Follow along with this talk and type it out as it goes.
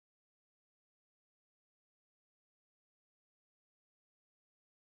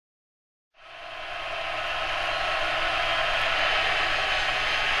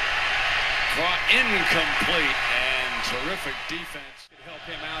Incomplete, and terrific defense to help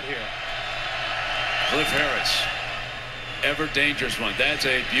him out here. Cliff Harris, ever dangerous one. That's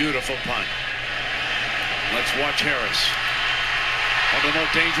a beautiful punt. Let's watch Harris. One of the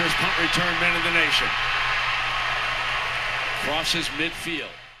most dangerous punt return men in the nation. Crosses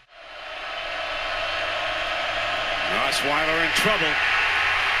midfield. Osweiler in trouble.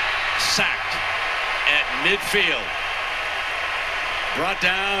 Sacked at midfield. Brought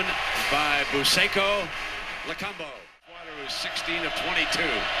down by Buseko Lacombo. Osweiler was 16 of 22.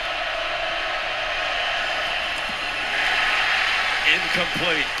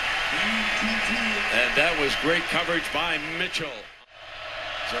 Incomplete. And that was great coverage by Mitchell.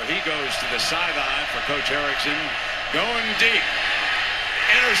 So he goes to the sideline for Coach Erickson. Going deep.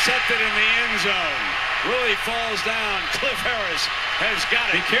 Intercepted in the end zone. Willie falls down. Cliff Harris has got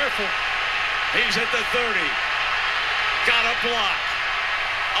it. Be careful. He's at the 30. Got a block.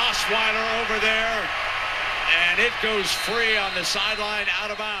 Osweiler over there. And it goes free on the sideline,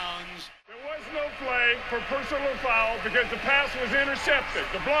 out of bounds. There was no flag for personal foul because the pass was intercepted.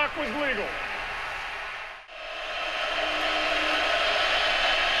 The block was legal.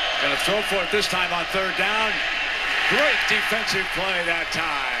 Going to throw for it this time on third down. Great defensive play that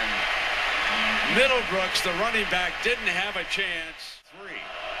time. Middlebrooks, the running back, didn't have a chance. 3.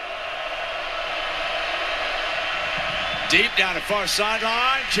 Deep down the far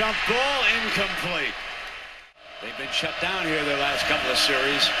sideline. Jump ball, incomplete. They've been shut down here their last couple of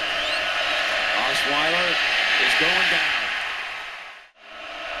series. Osweiler is going down.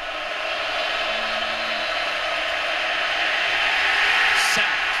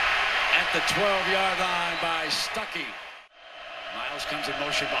 Sacked at the 12-yard line by Stuckey. Miles comes in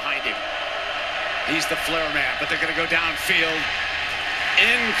motion behind him. He's the flare man, but they're going to go downfield.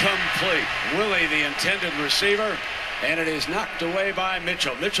 Incomplete. Willie, the intended receiver, and it is knocked away by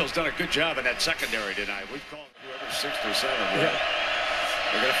Mitchell. Mitchell's done a good job in that secondary tonight. We've called whoever 6th or 7th. Yeah.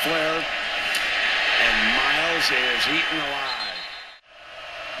 They're going to flare, and Miles is eaten alive.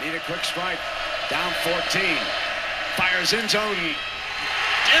 Need a quick strike. Down 14. Fires end zone.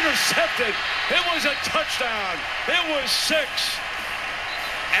 Intercepted. It was a touchdown. It was 6.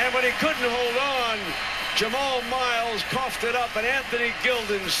 And when he couldn't hold on, Jamal Miles coughed it up, and Anthony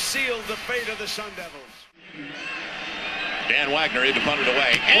Gilden sealed the fate of the Sun Devils. Dan Wagner in to punt it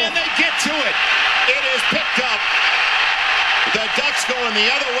away, and they get to it. It is picked up. The Ducks going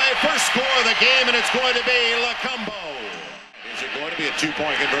the other way. First score of the game, and it's going to be Lacombo. Is it going to be a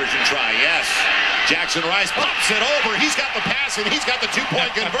 2-point conversion try? Yes. Jackson Rice pops it over. He's got the pass, and he's got the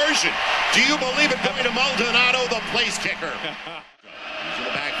 2-point conversion. Do you believe it going to Maldonado, the place kicker? He's in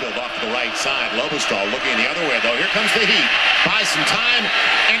the backfield off to the right side. Lobostal looking the other way, though. Here comes the heat. Buys some time,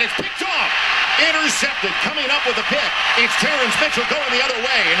 and it's picked off. Intercepted. Coming up with the pick. It's Terrence Mitchell going the other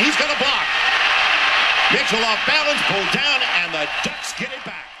way, and he's going to block. Mitchell off balance, pulled down, and the Ducks get it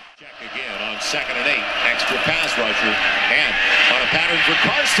back. Check again on 2nd and 8. Extra pass rusher. And on a pattern for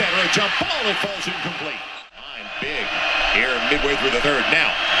Carstetter, a jump ball, it falls incomplete. Line big here midway through the third.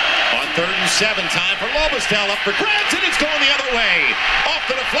 Now, on 3rd and 7, time for Lobostal up for grabs, and it's going the other way. Off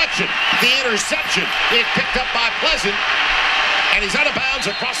the deflection, the interception. It's picked up by Pleasant, and he's out of bounds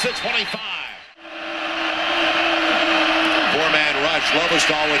across the 25. 4-man rush.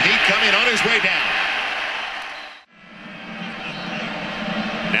 Lobostal with heat coming on his way down.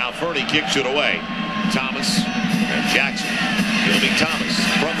 Now Fernie kicks it away. Thomas and Jackson fielding Thomas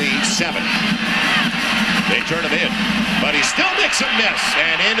from the 7. They turn him in, but he still makes a miss,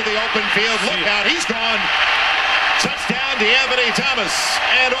 and into the open field. Look out, he's gone. Touchdown to Anthony Thomas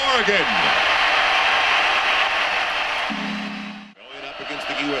and Oregon. Going up against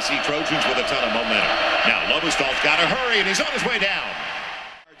the USC Trojans with a ton of momentum. Now Lobostal's got to hurry, and he's on his way down.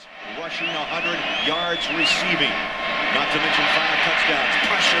 Rushing 100 yards receiving. Not to mention 5 touchdowns.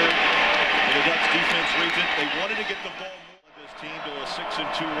 Pressure. The Ducks defense reads it. They wanted to get the ball more. This team to a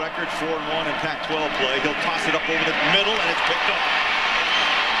 6-2 record, 4-1 in Pac-12 play. He'll toss it up over the middle, and it's picked up.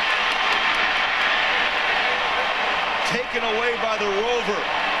 Taken away by the Rover.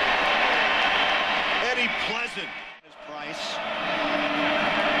 Eddie Pleasant. His Price.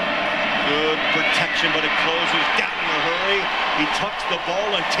 Good protection, but it closes down in a hurry. He tucks the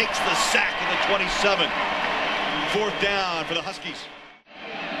ball and takes the sack of the 27. 4th down for the Huskies.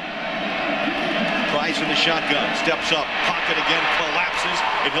 Price in the shotgun, steps up, pocket again, collapses,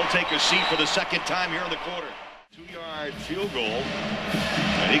 and he'll take a seat for the 2nd time here in the quarter. 2-yard field goal,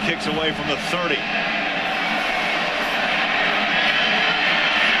 and he kicks away from the 30.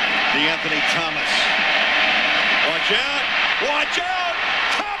 DeAnthony Thomas. Watch out! Watch out!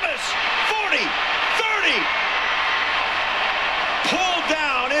 Thomas! 40! 30! Pulled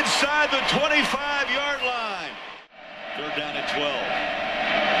down. It's inside the 25-yard line. Third down and 12.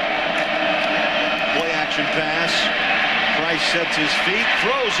 Play action pass. Price sets his feet,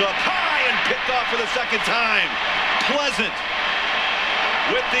 throws up high, and picked off for the second time. Pleasant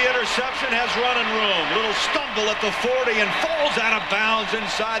with the interception has running room. Little stumble at the 40 and falls out of bounds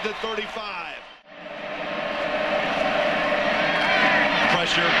inside the 35.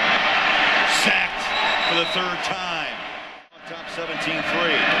 Pressure. Sacked for the third time. On top 17-3.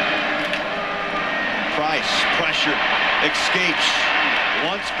 Price, pressure, escapes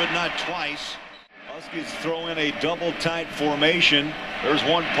once but not twice. Huskies throw in a double tight formation. There's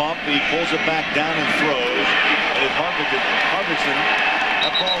one pump. He pulls it back down and throws. And it's Harbison.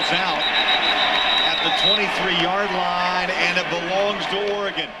 That ball's out at the 23-yard line, and it belongs to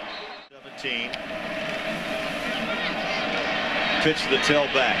Oregon. 17. Pitch to the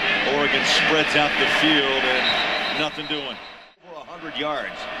tailback. Oregon spreads out the field and nothing doing. Over 100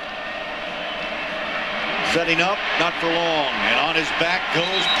 yards. Setting up, not for long. And on his back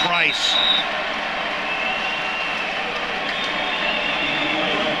goes Price.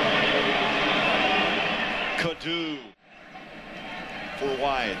 Cadu for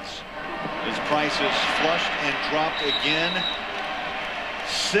wides. His Price is flushed and dropped again.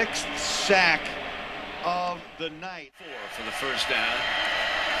 Sixth sack of the night. 4 for the first down.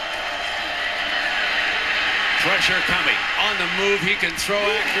 Pressure coming. On the move, he can throw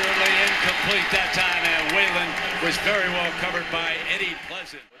accurately, incomplete that time, and Whalen was very well covered by Eddie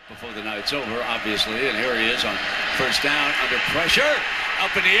Pleasant. Before the night's over, obviously, and here he is on first down under pressure.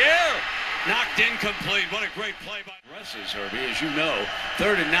 Up in the air. Knocked incomplete. What a great play by Russes, Herbie, as you know.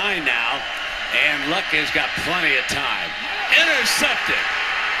 3rd and 9 now, and Luck has got plenty of time. Intercepted.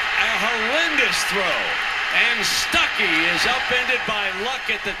 A horrendous throw. And Stuckey is upended by Luck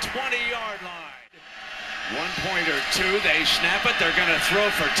at the 20-yard line. 1 point or 2. They snap it. They're going to throw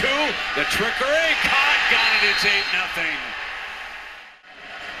for 2. The trickery. Caught. Got it. It's 8-0.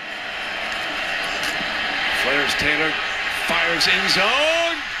 Flares Taylor. Fires in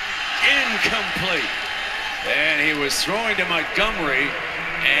zone. Incomplete. And he was throwing to Montgomery,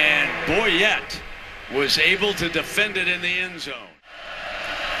 and Boyette was able to defend it in the end zone.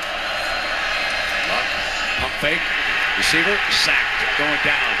 Luck, pump fake, receiver, sacked, going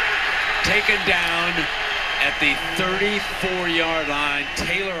down. Taken down at the 34-yard line,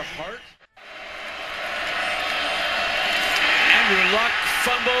 Taylor Hart. Andrew Luck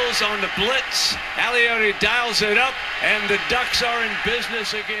fumbles on the blitz. Aliotti dials it up, and the Ducks are in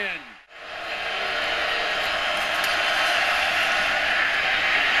business again.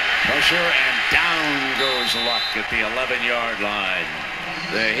 Pressure, and down goes Luck at the 11-yard line.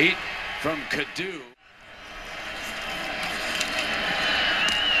 The heat from Cadu.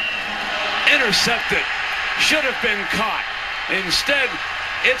 Intercepted. Should have been caught. Instead,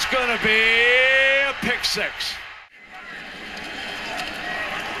 it's going to be a pick six.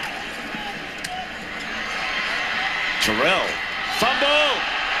 Terrell. Fumble.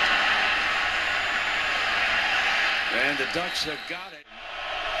 And the Ducks have got it.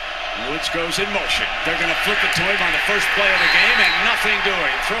 Woods goes in motion. They're going to flip it to him on the first play of the game, and nothing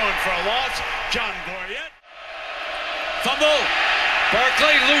doing. Throwing for a loss. John Boyette. Fumble.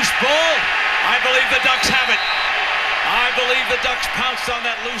 Barkley, loose ball. I believe the Ducks have it. I believe the Ducks pounced on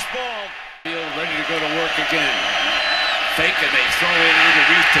that loose ball. Ready to go to work again. Fake, and they throw it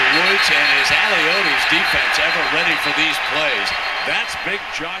underneath to Woods, and is Aliotti's defense ever ready for these plays? That's big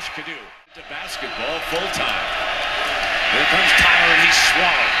Josh Cadu. To basketball full time. Here comes Tyler, and he's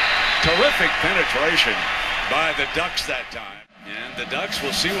swallowed. Terrific penetration by the Ducks that time. And the Ducks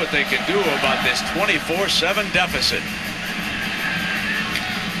will see what they can do about this 24-7 deficit.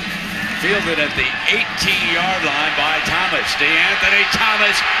 Fielded at the 18-yard line by Thomas. DeAnthony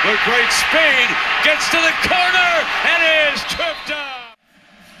Thomas with great speed gets to the corner and is tripped up.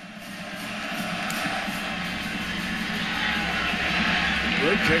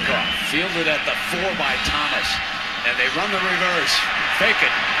 Good kickoff. Fielded at the 4 by Thomas. And they run the reverse. Fake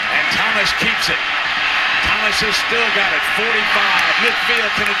it. And Thomas keeps it. Thomas has still got it. 45. Midfield.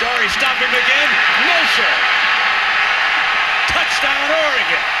 Canadari stop him again. No, sir. Touchdown,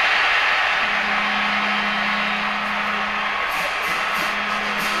 Oregon.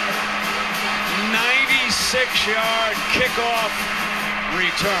 96-yard kickoff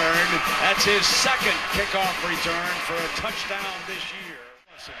return. That's his second kickoff return for a touchdown this year.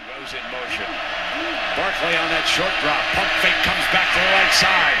 Goes in motion. Barkley on that short drop. Pump fake comes back to the right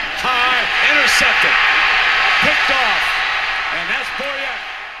side. High, intercepted. Picked off. And that's Boyette.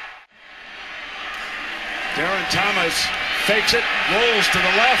 Darren Thomas fakes it, rolls to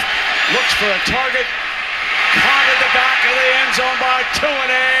the left, looks for a target. Caught at the back of the end zone by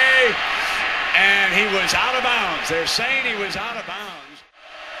Tuinei. And he was out of bounds. They're saying he was out of bounds.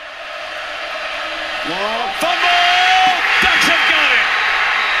 Long fumble! Ducks have got it!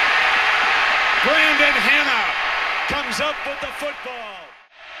 Brandon Hanna comes up with the football.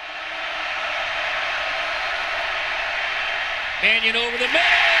 Mannion over the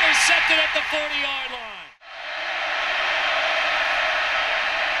middle, intercepted at the 40-yard line.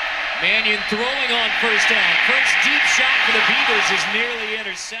 Mannion throwing on first down. First deep shot for the Beavers is nearly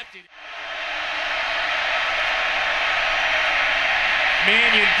intercepted.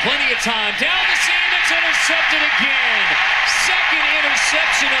 Mannion, plenty of time. Down the seam, it's intercepted again. Second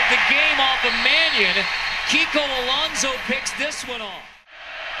interception of the game off of Mannion. Kiko Alonso picks this one off.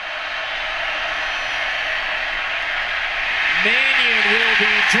 Mannion will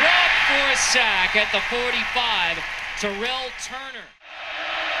be dropped for a sack at the 45. Terrell Turner.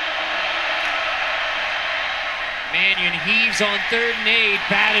 Mannion heaves on 3rd and 8,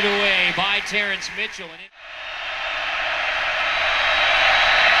 batted away by Terrence Mitchell.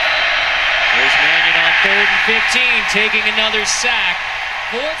 Here's Mannion on 3rd and 15, taking another sack.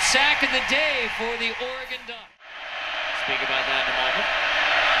 4th sack of the day for the Oregon Ducks. Speak about that in a moment.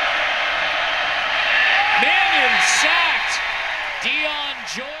 Mannion sacked. Dion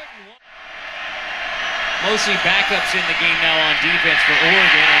Jordan. Mostly backups in the game now on defense for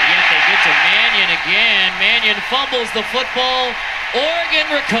Oregon, and yet they get to Mannion again. Mannion fumbles the football. Oregon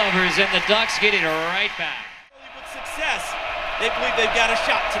recovers, and the Ducks get it right back. With success, they believe they've got a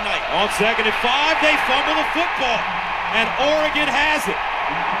shot tonight. On 2nd and 5, they fumble the football, and Oregon has it.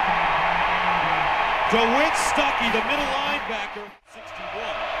 DeWitt Stuckey, the middle linebacker, 61.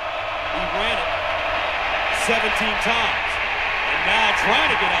 He ran it 17 times. And now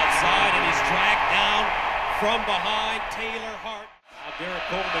trying to get outside, and he's dragged down from behind. Taylor Hart. Now Derek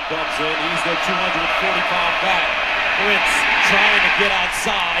Coleman comes in. He's their 240-pound back. Prince trying to get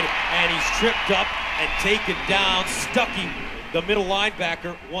outside, and he's tripped up and taken down. Stuckey, the middle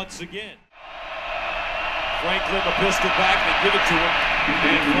linebacker, once again. Franklin, the pistol back. They give it to him.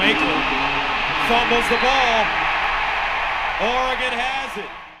 And Franklin fumbles the ball. Oregon has it.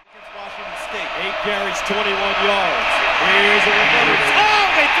 Washington State. 8 carries, 21 yards. Here's a recovery. Oh,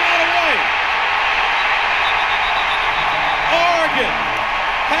 they threw it away. Oregon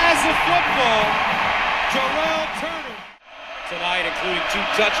has the football. Terrell Turner. Tonight, including 2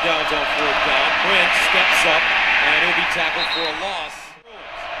 touchdowns on 4th down. Prince steps up, and he'll be tackled for a loss.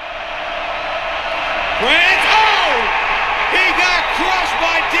 Prince, oh! He got crushed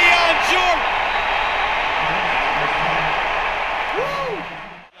by Dion Jordan.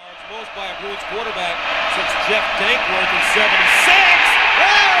 Most by a Bruins quarterback since Jeff Dankworth in '76.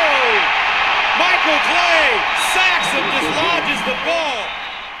 Oh! Michael Clay sacks and dislodges the ball.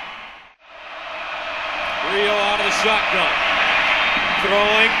 Rio out of the shotgun.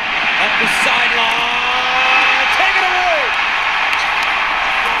 Throwing up the sideline. Take it away!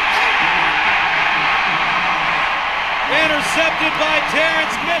 Intercepted by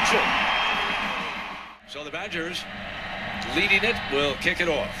Terrence Mitchell. So the Badgers, leading it, will kick it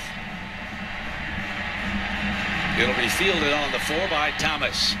off. It'll be fielded on the 4 by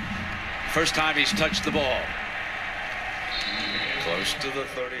Thomas. First time he's touched the ball. Close to the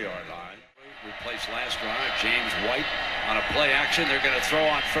 30-yard line. Replaced last drive. James White on a play action. They're going to throw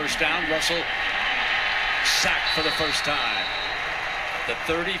on first down. Russell sacked for the first time. The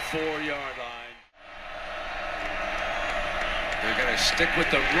 34-yard line. They're going to stick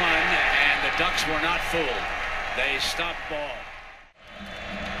with the run, and the Ducks were not fooled. They stopped ball.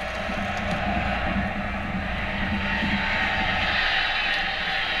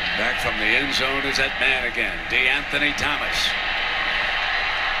 Back from the end zone is that man again, DeAnthony Thomas.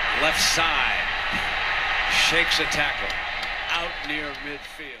 Left side, shakes a tackle, out near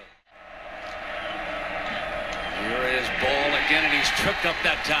midfield. Here is Ball again, and he's tripped up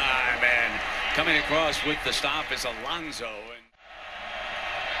that time, and coming across with the stop is Alonso. And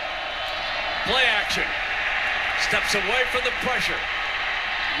play action, steps away from the pressure.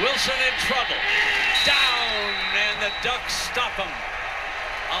 Wilson in trouble, down, and the Ducks stop him.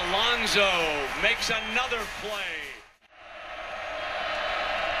 Alonso makes another play.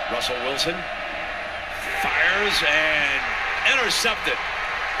 Russell Wilson fires and intercepted.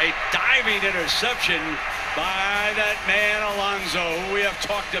 A diving interception by that man Alonso, who we have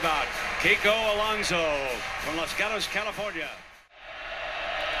talked about. Kiko Alonso from Los Gatos, California.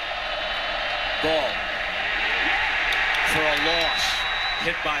 Ball for a loss,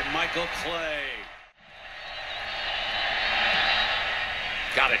 hit by Michael Clay.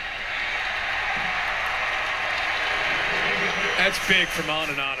 Got it. That's big for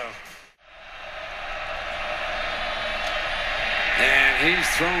Maldonado. He's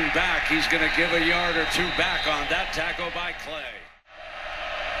thrown back. He's going to give a yard or two back on that tackle by Clay.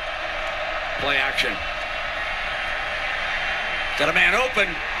 Play action. Got a man open.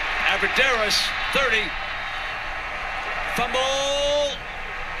 Abbrederis, 30. Fumble.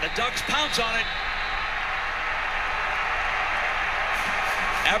 The Ducks pounce on it.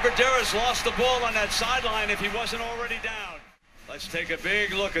 Abbrederis lost the ball on that sideline if he wasn't already down. Let's take a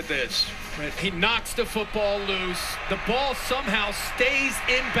big look at this. He knocks the football loose. The ball somehow stays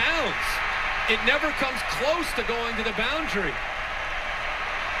in bounds. It never comes close to going to the boundary.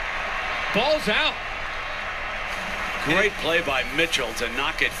 Ball's out. Great play by Mitchell to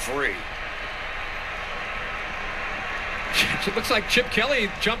knock it free. It looks like Chip Kelly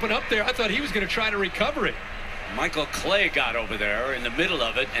jumping up there. I thought he was going to try to recover it. Michael Clay got over there in the middle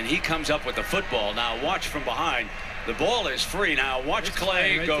of it, and he comes up with the football. Now watch from behind. The ball is free. Now watch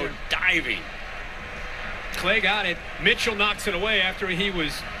Clay right go there. diving. Clay got it. Mitchell knocks it away after he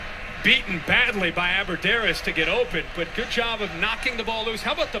was beaten badly by Abbrederis to get open, but good job of knocking the ball loose.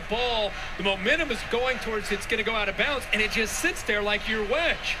 How about the ball? The momentum is going towards it's going to go out of bounds, and it just sits there like your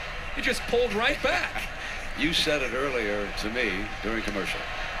wedge. It just pulled right back. You said it earlier to me during commercial.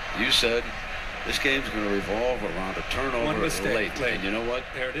 You said this game's going to revolve around a turnover One mistake late. And you know what?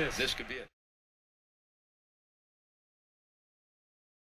 There it is. This could be it.